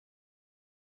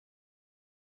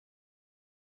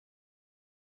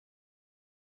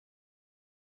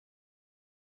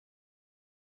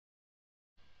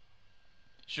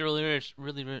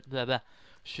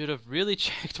Should have really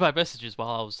checked my messages while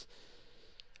I was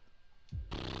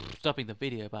stopping the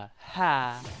video. But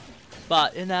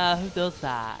you know who does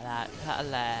that? Like,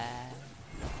 hello,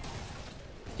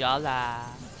 yalla.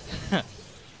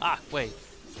 Ah, wait.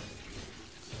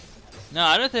 No,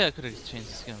 I don't think I could have changed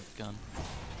the skin of the gun.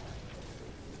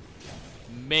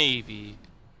 Maybe.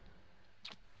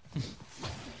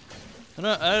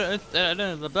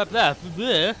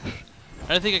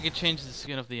 I don't think I could change the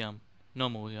skin of the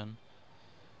normal gun.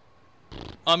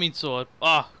 I mean sword.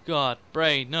 Oh god,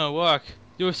 brain, no work.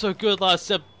 You were so good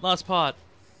last part.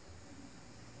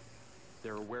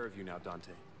 They're aware of you now,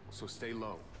 Dante, so stay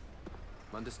low.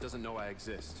 Mundus doesn't know I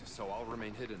exist, so I'll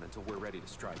remain hidden until we're ready to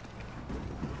strike.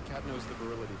 Cat knows the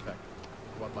virility factor,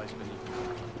 what lies beneath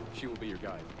you. She will be your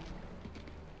guide.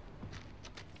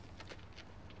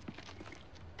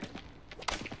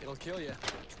 It'll kill you.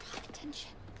 Draw attention.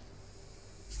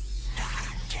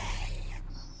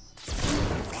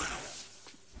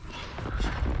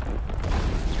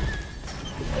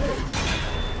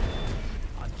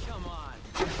 Oh, come on.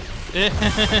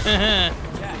 Yeah,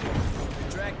 You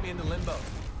dragged me into limbo.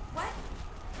 What?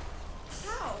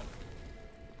 How?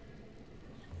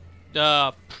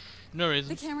 no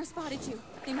reason. The camera spotted you.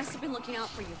 They must have been looking out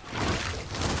for you.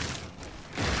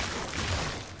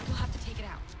 You'll have to take it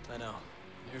out. I know.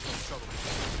 Here comes trouble.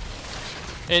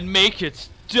 And make it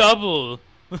double.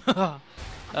 Safe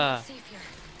here.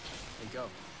 Hey, go.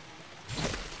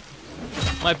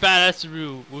 My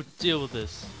badassery will deal with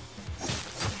this.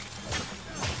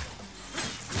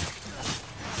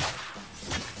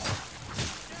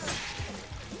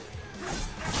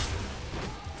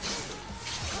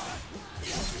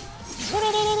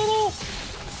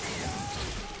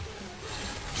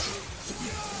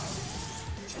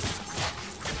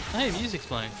 Hey, music's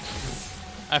playing.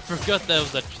 I forgot that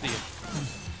was actually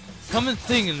a common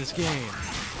thing in this game.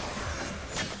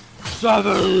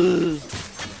 Savage!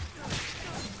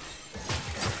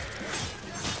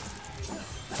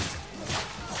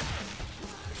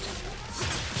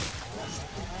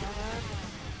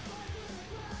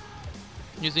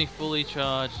 Using fully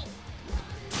charged.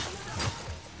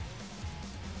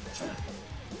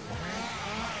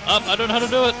 Up! I don't know how to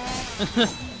do it!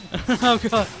 Oh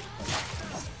god!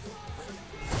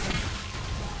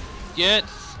 Get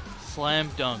slam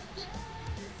dunked.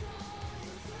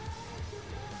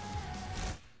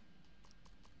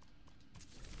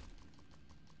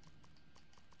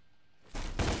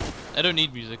 I don't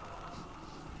need music.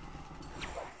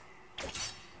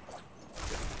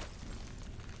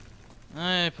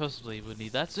 I possibly would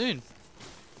need that soon.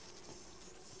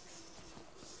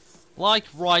 Like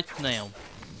right now.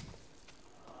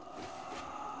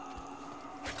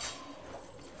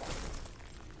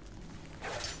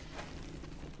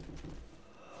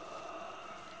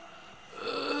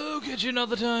 Catch you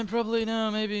another time, probably now,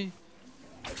 maybe.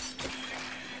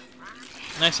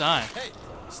 Nice eye. Hey,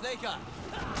 snake eye.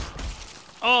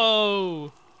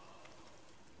 Oh!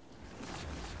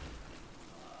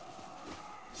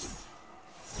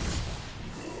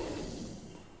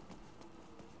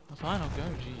 Oh, fine, I'll go,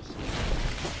 jeez.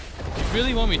 If you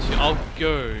really want me to, I'll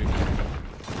go.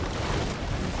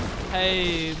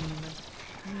 Hey.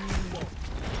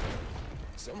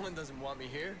 Someone doesn't want me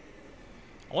here.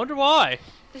 I wonder why.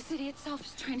 The city itself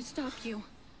is trying to stop you.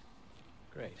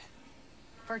 Great.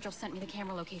 Virgil sent me the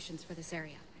camera locations for this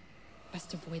area.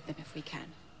 Best avoid them if we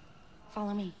can.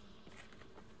 Follow me.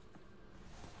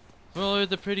 Follow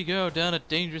the pretty girl down a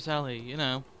dangerous alley, you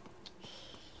know.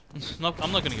 I'm not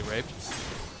gonna get raped.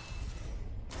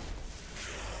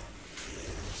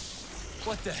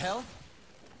 What the hell?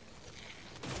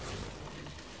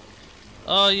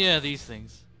 Oh yeah, these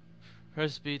things.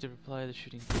 Press B to reply to the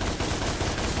shooting.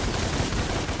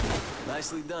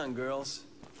 Nicely done, girls.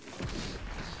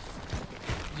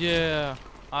 Yeah,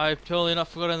 I've totally not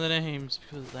forgotten the names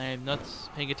because I am not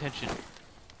paying attention.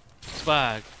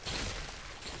 Swag.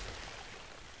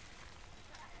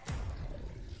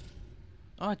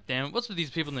 Oh damn it, what's with these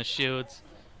people in the shields?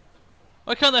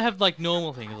 Why can't they have like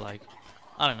normal things like,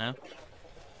 I don't know.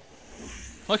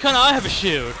 Why can't I have a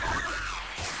shield?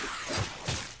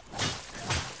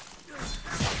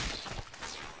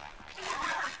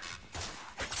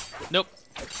 Nope.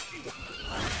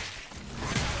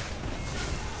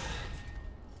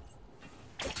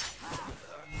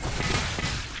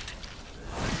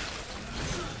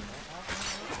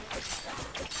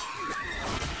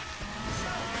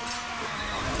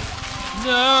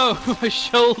 No, my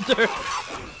shoulder.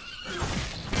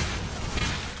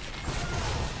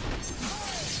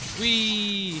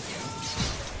 Wee.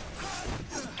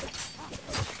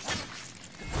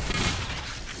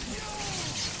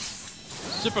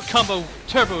 Super Combo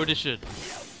Turbo Edition.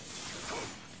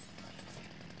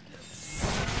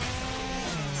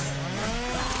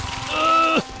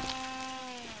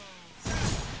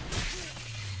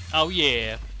 Oh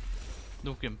yeah.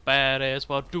 Looking badass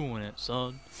while doing it,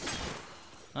 son.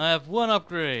 I have one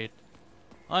upgrade.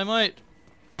 I might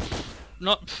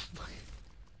not.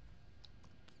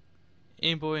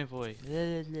 Aim boy. I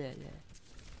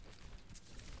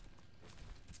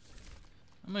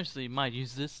mostly might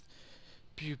use this.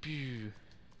 Pew pew.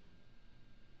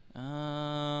 There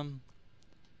are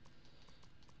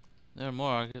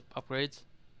more upgrades.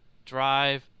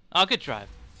 Drive. I'll get drive.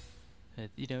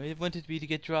 You know, it wanted me to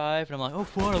get drive, and I'm like, oh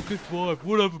fine, I'll get drive.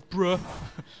 Whatever, bruh.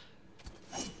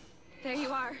 There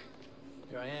you are.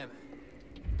 Here I am.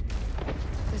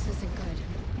 This isn't good.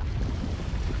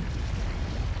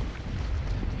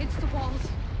 It's the walls.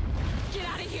 Get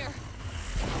out of here.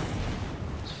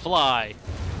 Fly.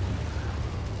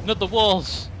 Not the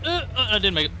walls. I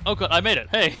didn't make it. Oh god, I made it.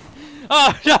 Hey.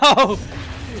 Oh no!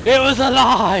 It was a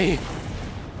lie!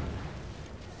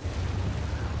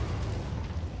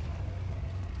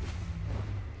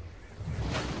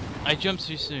 I jumped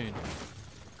too soon.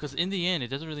 Because in the end, it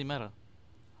doesn't really matter.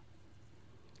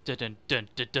 Dun dun dun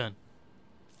dun dun.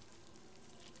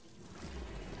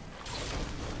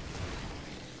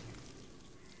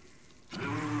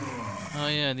 Oh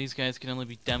yeah, these guys can only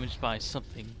be damaged by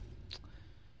something.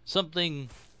 Something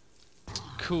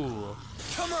cool.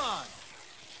 Come on!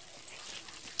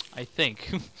 I think.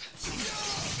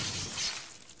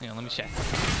 Hang on, let me check.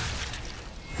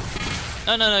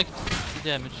 No,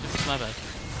 damage. It's my bad.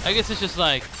 I guess it's just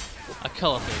like a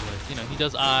color thing. Like, you know, he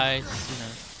does eyes. You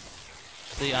know,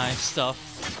 the eye stuff.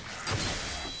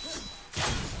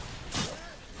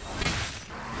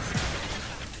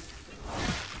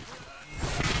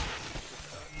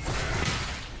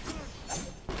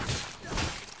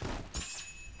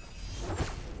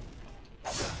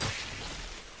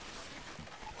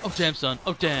 Oh damn, son.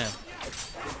 Oh damn.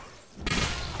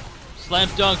 Slam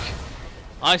dunk.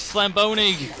 I slam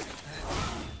boning.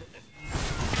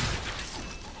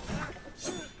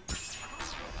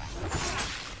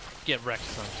 Get wrecked,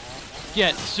 son.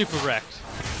 Get super wrecked.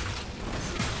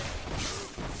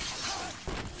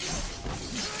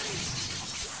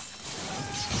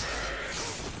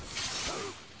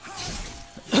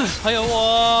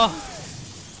 Hi-oh!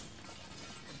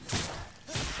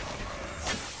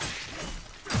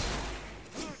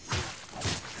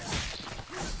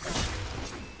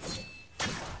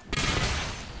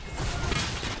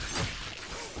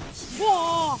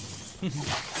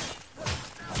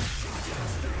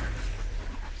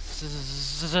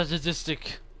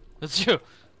 Sadistic. That's you.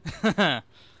 Do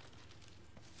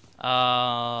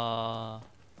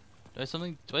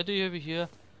I do over here?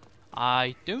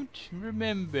 I don't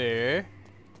remember.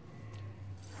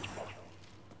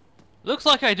 Looks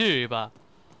like I do, but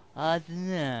I don't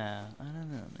know. I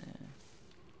don't know, man.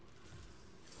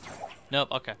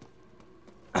 Nope. Okay.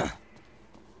 I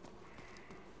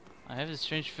have this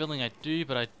strange feeling I do,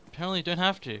 but I apparently don't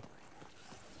have to.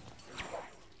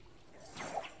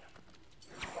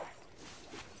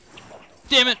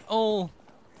 Damn it! Oh!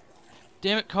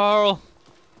 Damn it, Carl!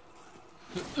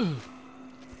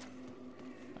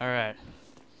 Alright.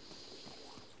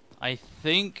 I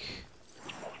think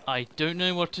I don't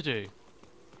know what to do.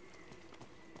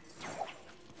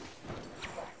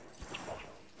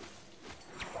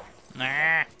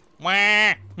 Nah!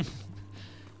 Wah!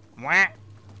 Wah!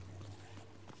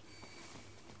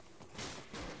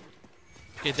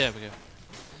 Okay, there we go.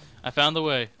 I found the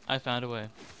way. I found a way.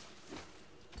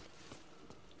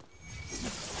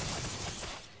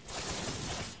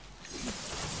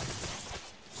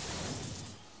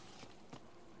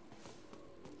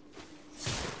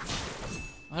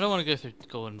 I don't want to go through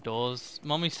golden doors.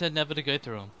 Mommy said never to go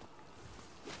through them.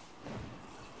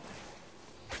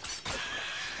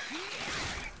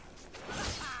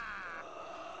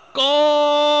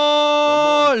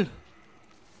 Goal!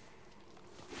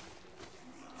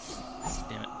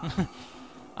 Damn it.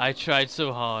 I tried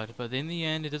so hard, but in the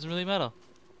end, it doesn't really matter.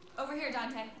 Over here,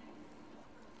 Dante.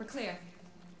 We're clear.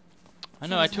 I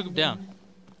know, I took him down.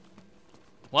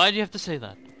 Why'd you have to say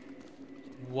that?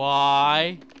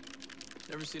 Why?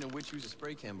 Never seen a witch use a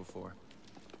spray can before.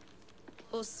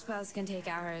 Well, spells can take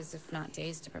hours, if not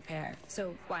days, to prepare.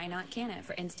 So why not can it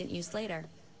for instant use later?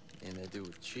 And they do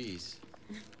with cheese.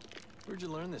 Where'd you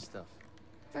learn this stuff?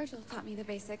 Virgil taught me the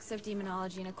basics of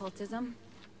demonology and occultism.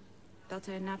 Built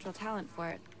a natural talent for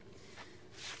it.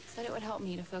 Said it would help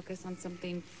me to focus on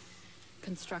something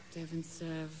constructive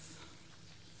instead of...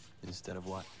 Instead of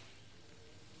what?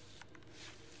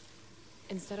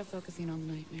 Instead of focusing on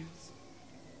the nightmares.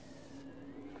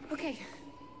 Okay.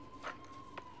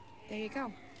 There you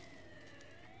go.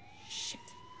 Shit.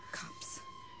 Cops.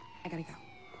 I gotta go.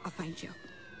 I'll find you.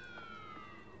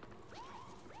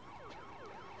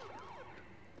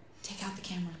 Take out the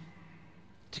camera.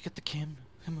 Take out the camera.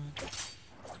 Come on.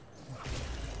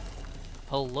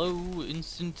 Hello,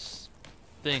 instant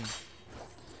thing.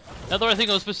 Not the right thing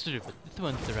I was supposed to do, but the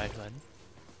one's the right one.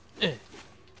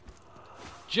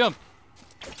 Jump!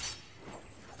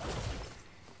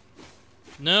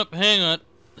 Nope, hang on.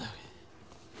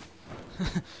 I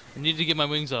need to get my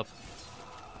wings up.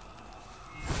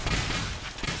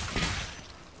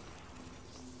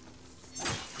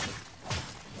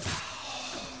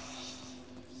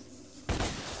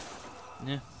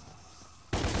 Yeah.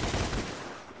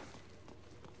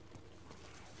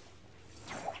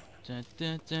 Da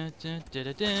da da da da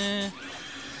da da.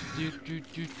 Do do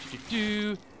do do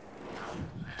do.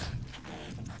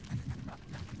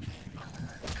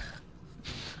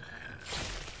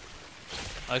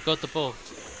 I got the ball.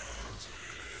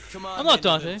 Come on, I'm not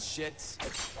then, you Dante. little shits.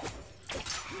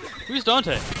 Who's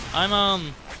Dante?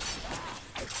 I'm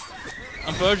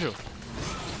Virgil.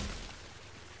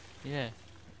 Yeah.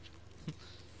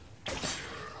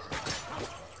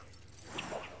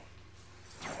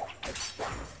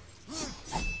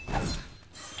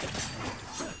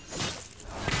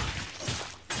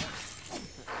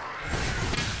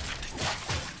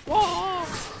 Whoa!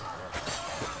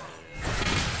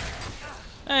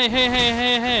 Hey, hey, hey,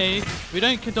 hey, hey! We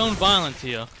don't condone violence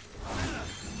here.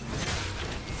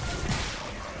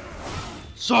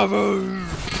 Savage!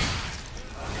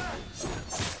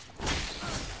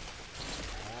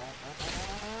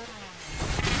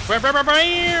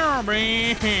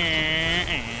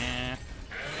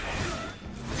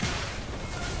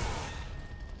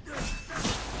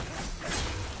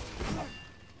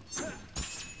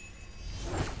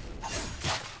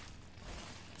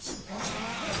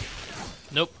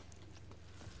 Nope.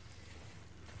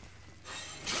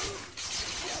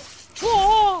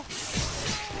 Whoa!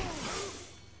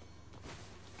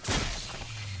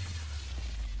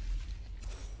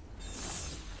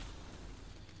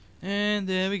 And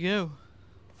there we go.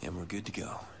 And we're good to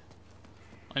go.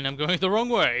 And I'm going the wrong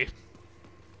way.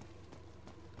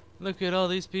 Look at all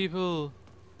these people.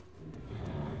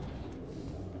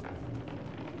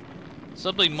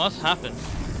 Something must happen.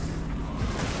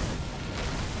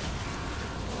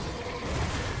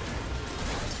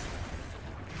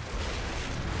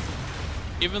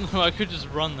 Even though I could just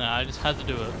run there, I just had to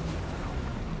do it.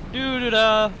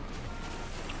 Doo-doo-da!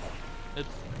 It's...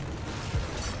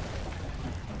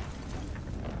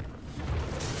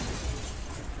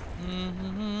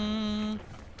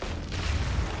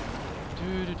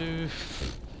 Doo-doo-doo.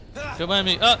 Don't mind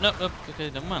me. Oh, no, no.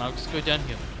 Okay, never mind. I'll just go down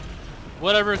here.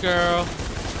 Whatever, girl.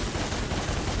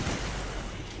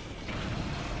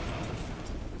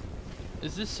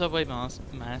 Is this Subway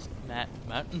Mountain?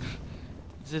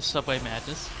 Is this Subway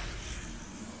Madness?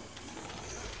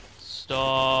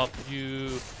 Stop,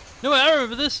 you. No, I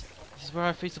remember this. This is where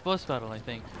I face the boss battle, I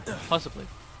think. Possibly.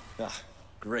 Ah,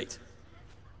 great.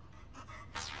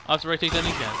 I'll have to retake that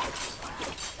again.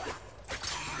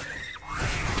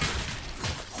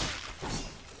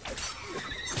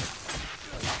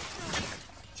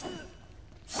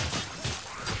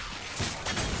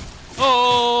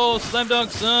 Oh, slam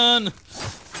dunk, son!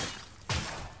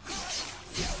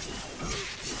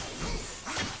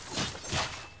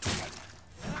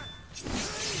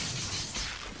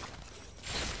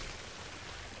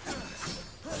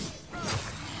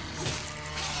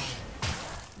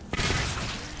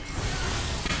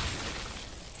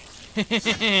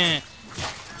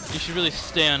 You should really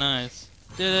stay on ice.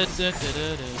 Da, da, da,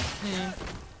 da, da. Yeah.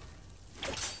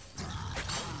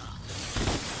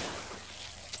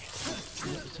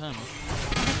 Here's the time.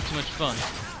 Too much fun.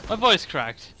 My voice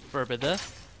cracked for a bit there.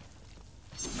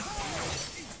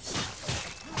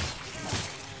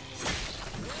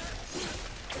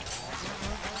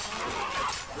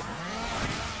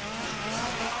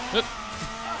 Oop.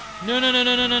 No, no, no,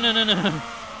 no, no, no, no, no, no.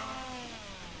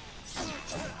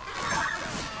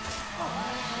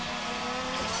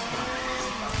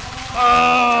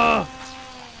 Ah!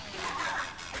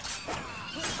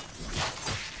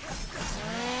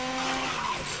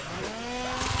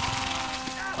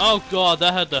 Oh god,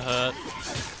 that had to hurt.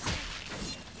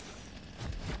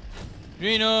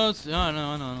 Rhinos! Oh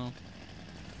no, no, no.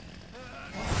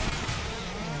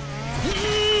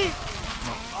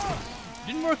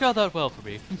 Didn't work out that well for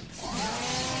me.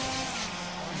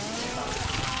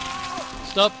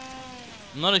 Stop.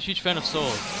 I'm not a huge fan of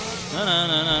swords. Na na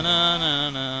na na na na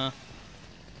na.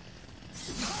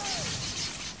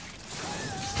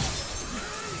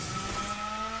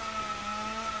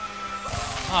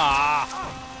 Ah!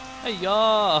 Hey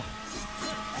ya!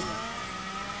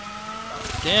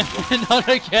 Damn it, not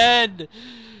again!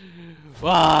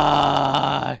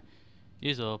 Why?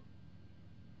 Use up.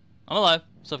 I'm alive.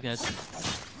 What's up, guys?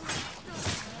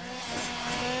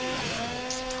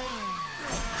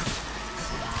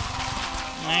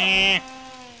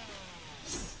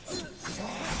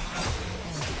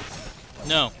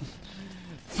 No.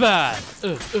 Bad.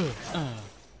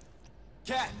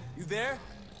 Cat, you there?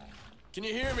 Can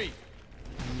you hear me?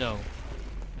 No.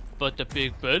 But the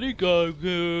big Betty guy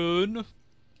can.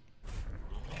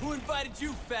 Who invited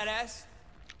you, fat ass?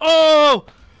 Oh!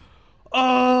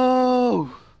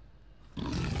 Oh!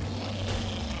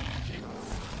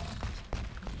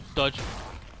 Dodge.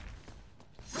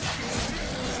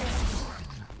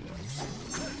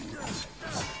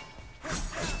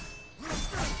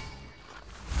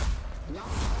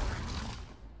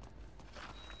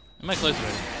 Am I close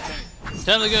already?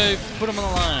 Time to go put him on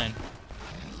the line.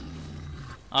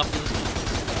 After this.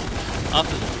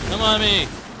 After this. Come on me!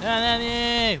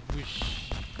 Whoosh.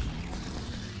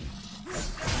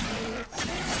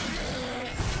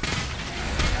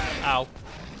 Ow.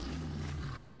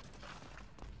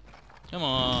 Come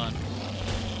on.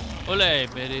 Ole,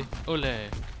 baby. Ole.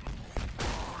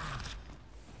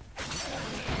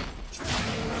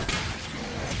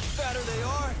 Fatter they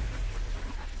are,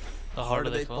 The harder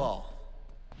they fall.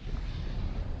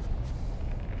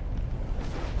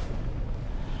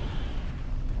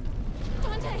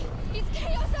 Dante, it's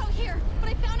chaos out here, but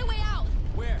I found a way out.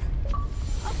 Where?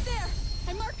 Up there.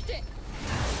 I marked it.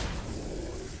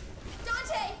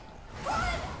 Dante,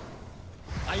 run!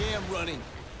 I am running.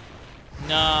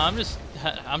 Nah,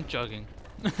 I'm jogging.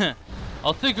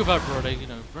 I'll think about running. You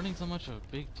know, running's not much of a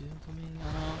big deal for me. I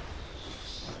know.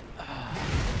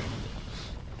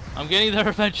 I'm getting there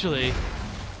eventually.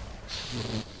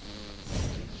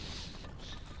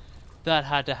 That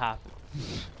had to happen.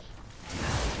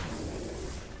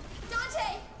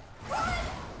 Dante, run!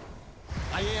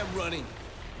 I am running.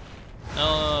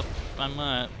 I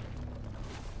might.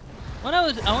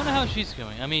 I wonder how she's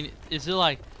going. I mean, is it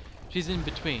like she's in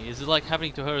between? Is it like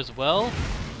happening to her as well?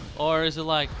 Or is it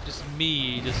like just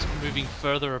me just moving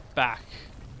further back?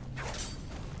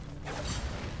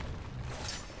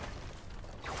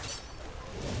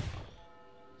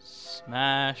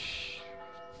 Smash.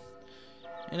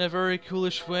 In a very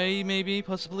coolish way, maybe,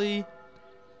 possibly.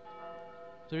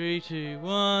 3, 2,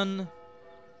 1.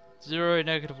 0,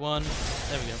 -1.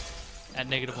 There we go. At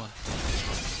 -1.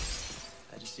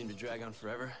 I just seem to drag on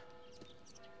forever.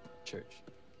 Church.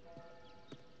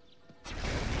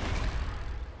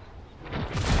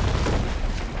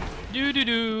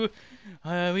 Do.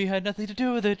 We had nothing to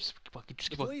do with it. Just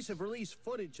The police have released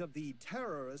footage of the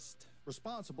terrorist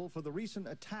responsible for the recent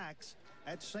attacks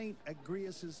at St.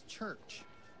 Agrius' church.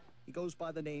 He goes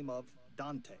by the name of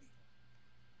Dante.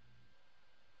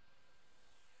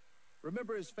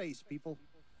 Remember his face, people.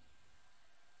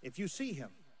 If you see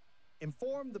him,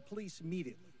 inform the police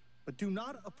immediately, but do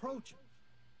not approach him.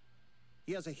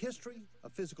 He has a history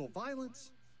of physical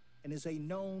violence and is a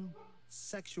known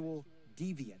sexual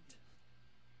deviant.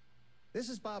 This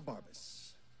is Bob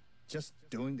Barbas, just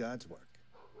doing God's work.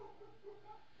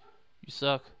 You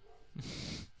suck.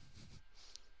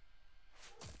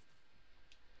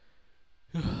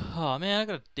 Oh man, I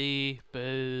got a D.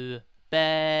 Boo.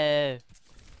 Boo.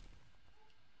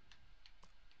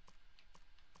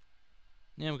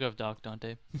 Yeah, we'll go with Dark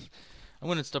Dante. I'm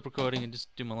gonna stop recording and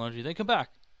just do my laundry, then come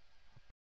back.